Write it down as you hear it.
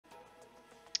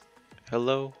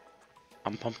Hello,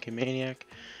 I'm Pumpkin Maniac.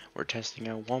 We're testing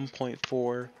out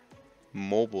 1.4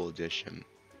 Mobile Edition.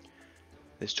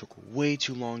 This took way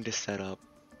too long to set up.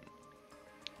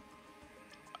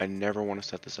 I never want to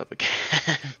set this up again.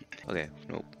 Okay,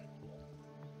 nope.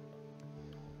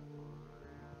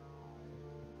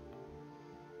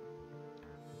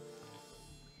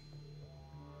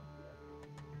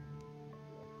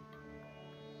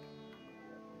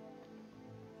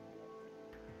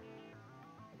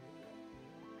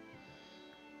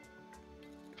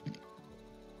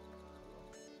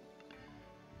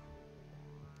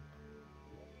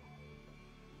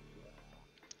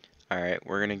 Alright,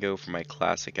 we're gonna go for my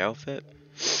classic outfit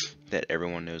that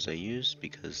everyone knows I use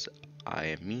because I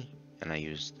am me and I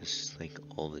use this slake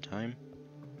all the time.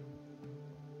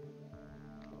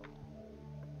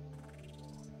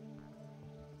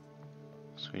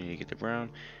 So we need to get the brown,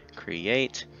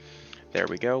 create. There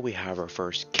we go, we have our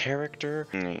first character.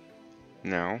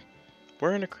 Now,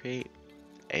 we're gonna create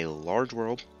a large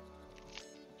world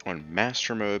on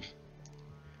master mode.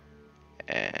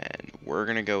 And we're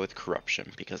gonna go with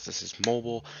corruption because this is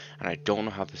mobile and I don't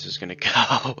know how this is gonna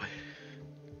go.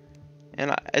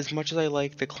 And as much as I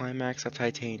like the climax of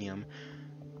titanium,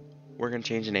 we're gonna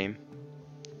change the name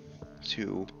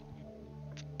to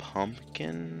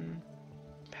pumpkin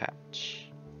patch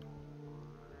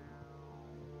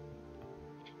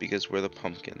because we're the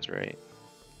pumpkins, right?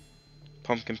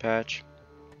 Pumpkin patch.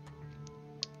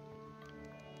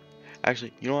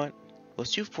 Actually, you know what,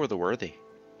 let's do for the worthy.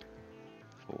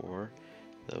 For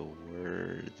the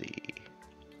worthy.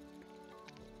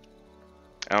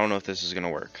 I don't know if this is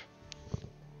gonna work.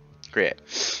 Great.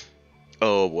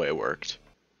 Oh boy, it worked.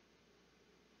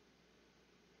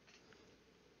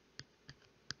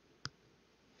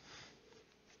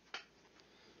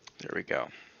 There we go.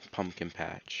 Pumpkin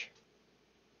patch.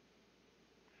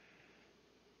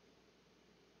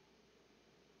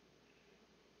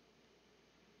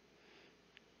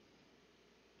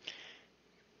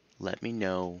 Let me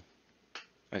know.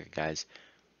 Okay, guys.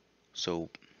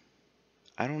 So,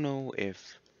 I don't know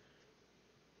if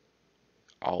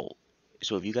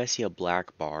so if you guys see a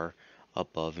black bar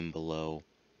above and below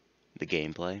the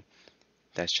gameplay,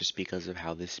 that's just because of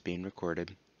how this is being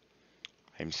recorded.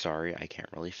 I'm sorry, I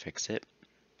can't really fix it.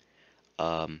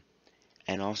 And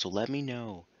also let me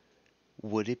know,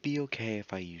 would it be okay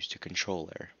if I used a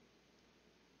controller?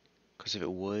 Because if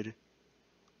it would,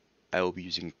 I will be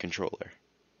using a controller.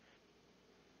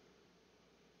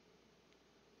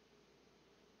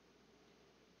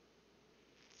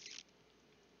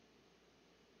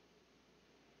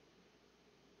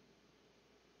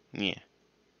 Yeah.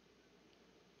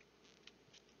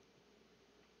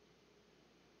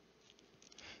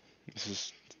 This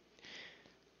is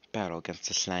battle against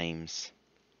the slimes.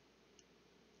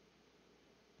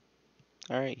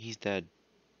 Alright, he's dead.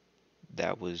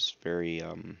 That was very,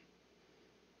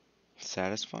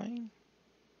 satisfying?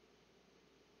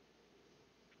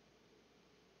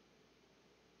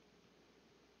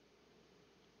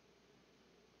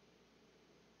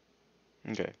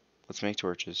 Okay, let's make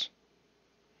torches.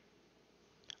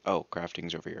 Oh,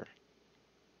 crafting's over here.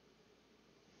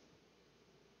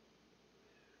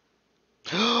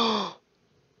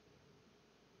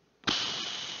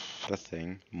 A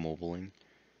thing, mobiling.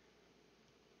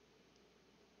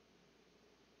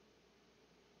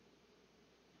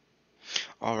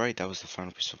 Alright, that was the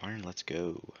final piece of iron. Let's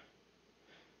go.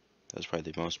 That was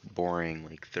probably the most boring,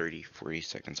 like, 30, 40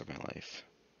 seconds of my life.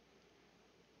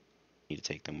 Need to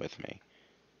take them with me.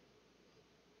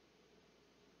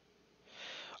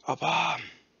 A bomb!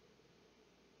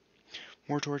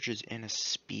 More torches and a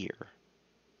spear.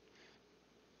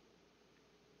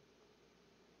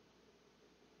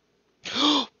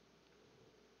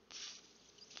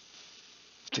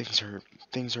 Things hurt.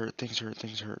 Things hurt. Things hurt.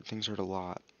 Things hurt. Things hurt a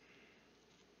lot.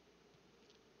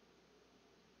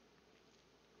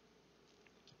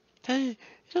 Hey, it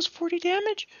does 40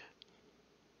 damage?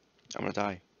 I'm gonna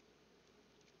die.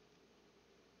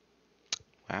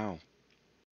 Wow.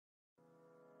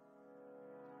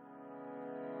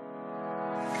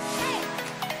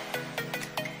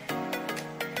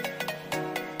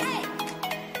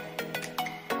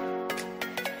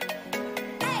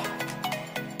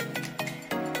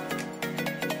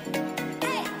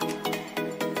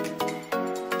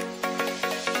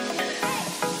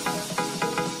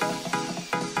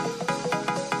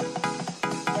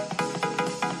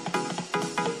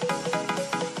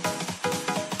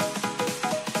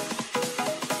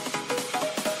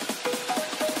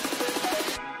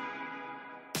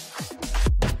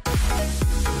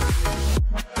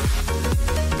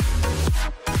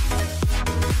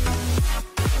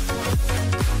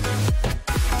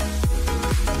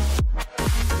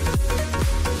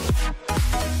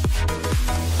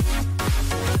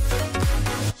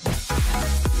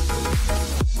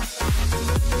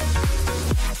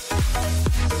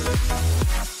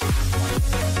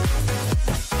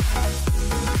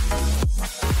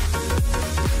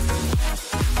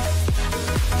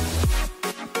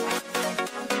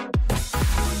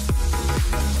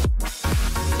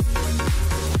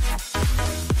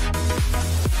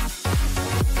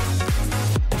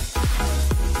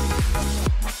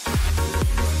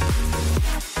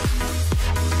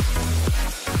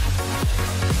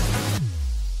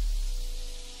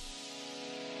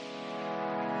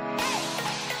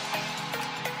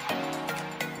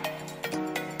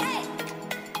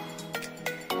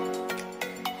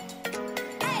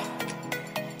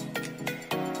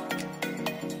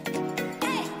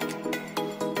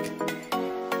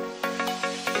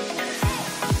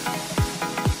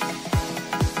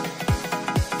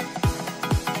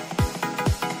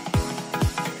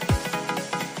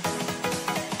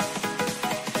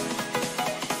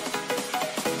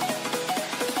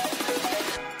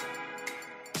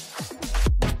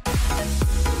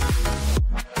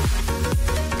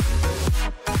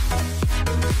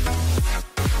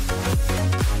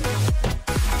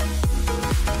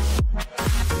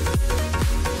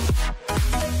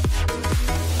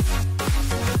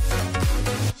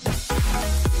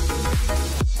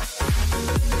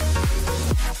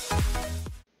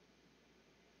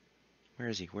 Where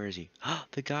is he? Where is he?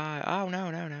 The guy. Oh, no,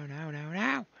 no, no, no, no,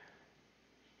 no.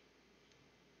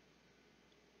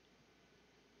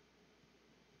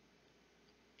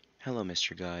 Hello,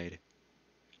 Mr. Guide.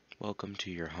 Welcome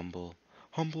to your humble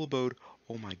abode.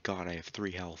 Oh my god, I have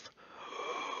 3 health.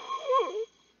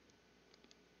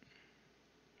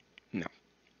 No.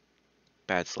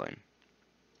 Bad slime.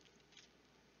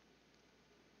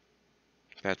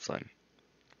 Bad slime.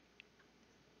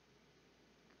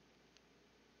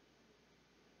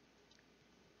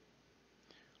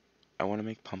 I want to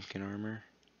make pumpkin armor,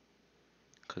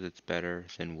 because it's better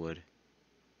than wood.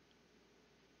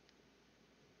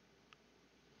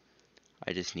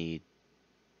 I just need,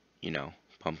 you know,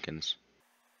 pumpkins.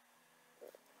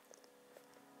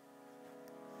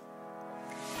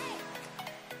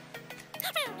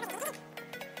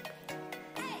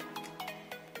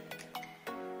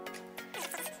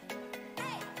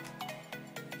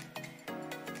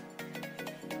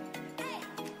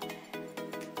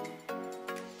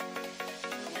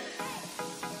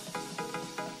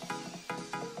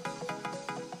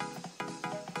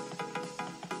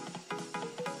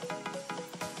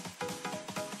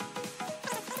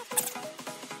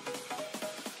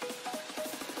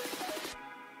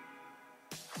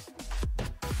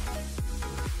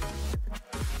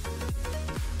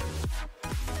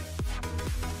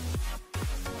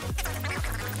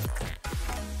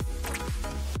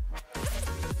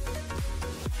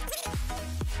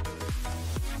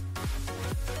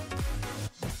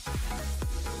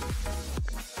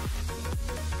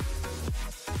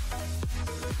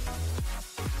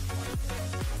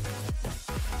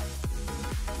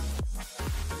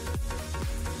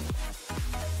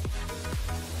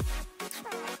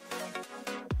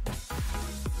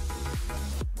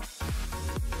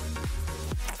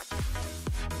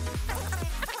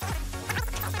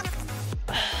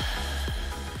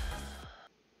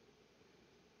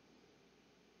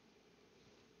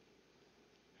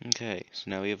 Okay, so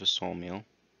now we have a sawmill.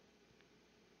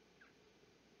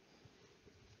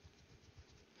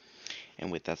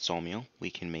 And with that sawmill,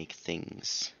 we can make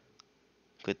things.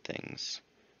 Good things.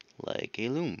 Like a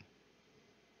loom.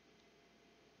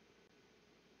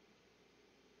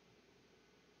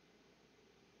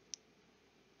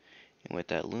 And with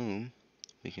that loom,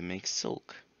 we can make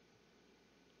silk.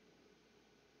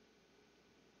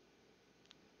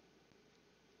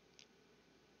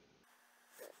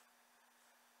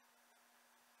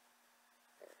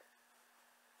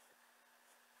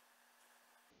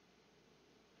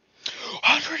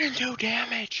 $102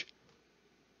 damage!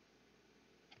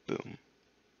 Boom.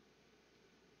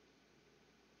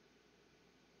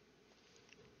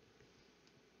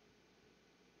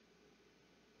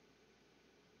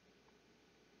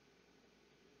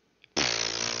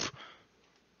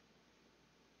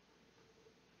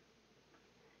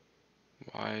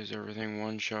 Why is everything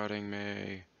one-shotting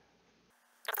me?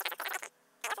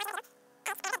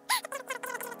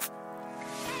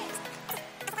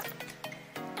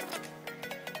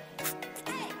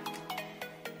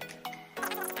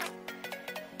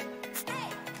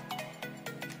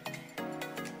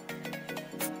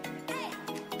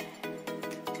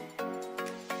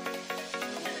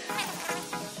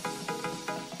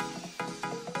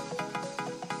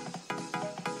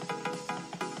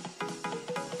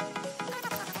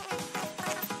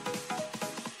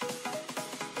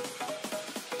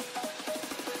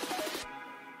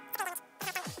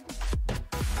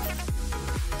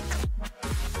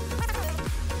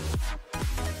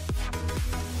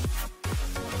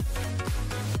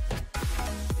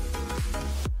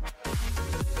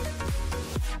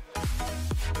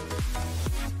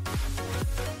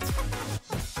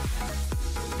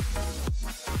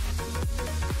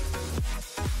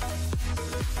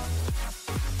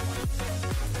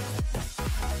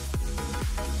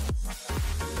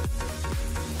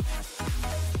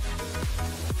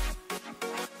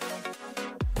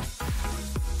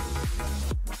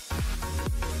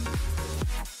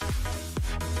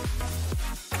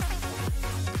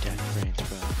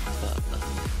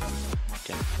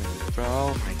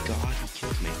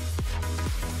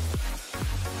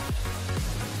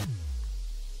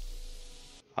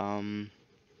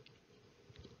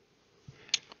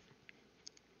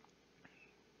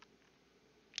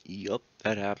 Yup,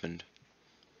 that happened.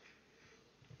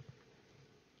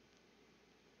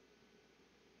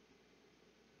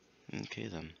 Okay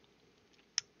then.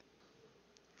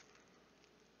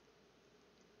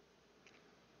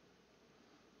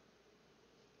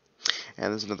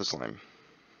 And there's another slime.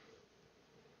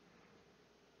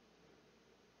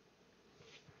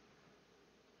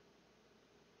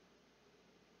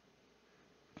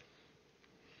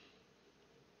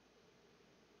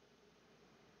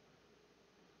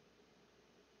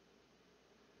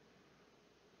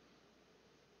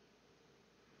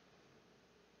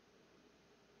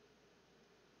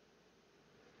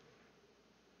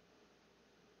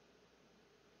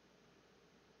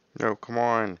 No, come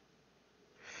on.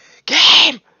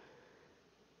 Game!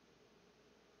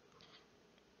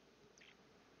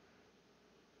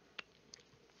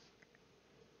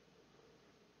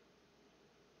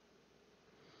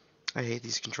 I hate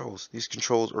these controls. These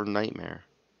controls are a nightmare.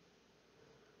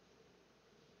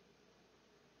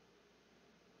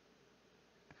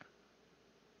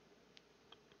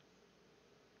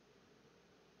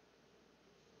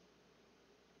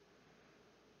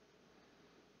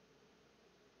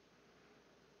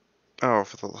 Oh,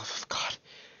 for the love of God.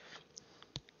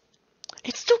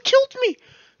 It still killed me!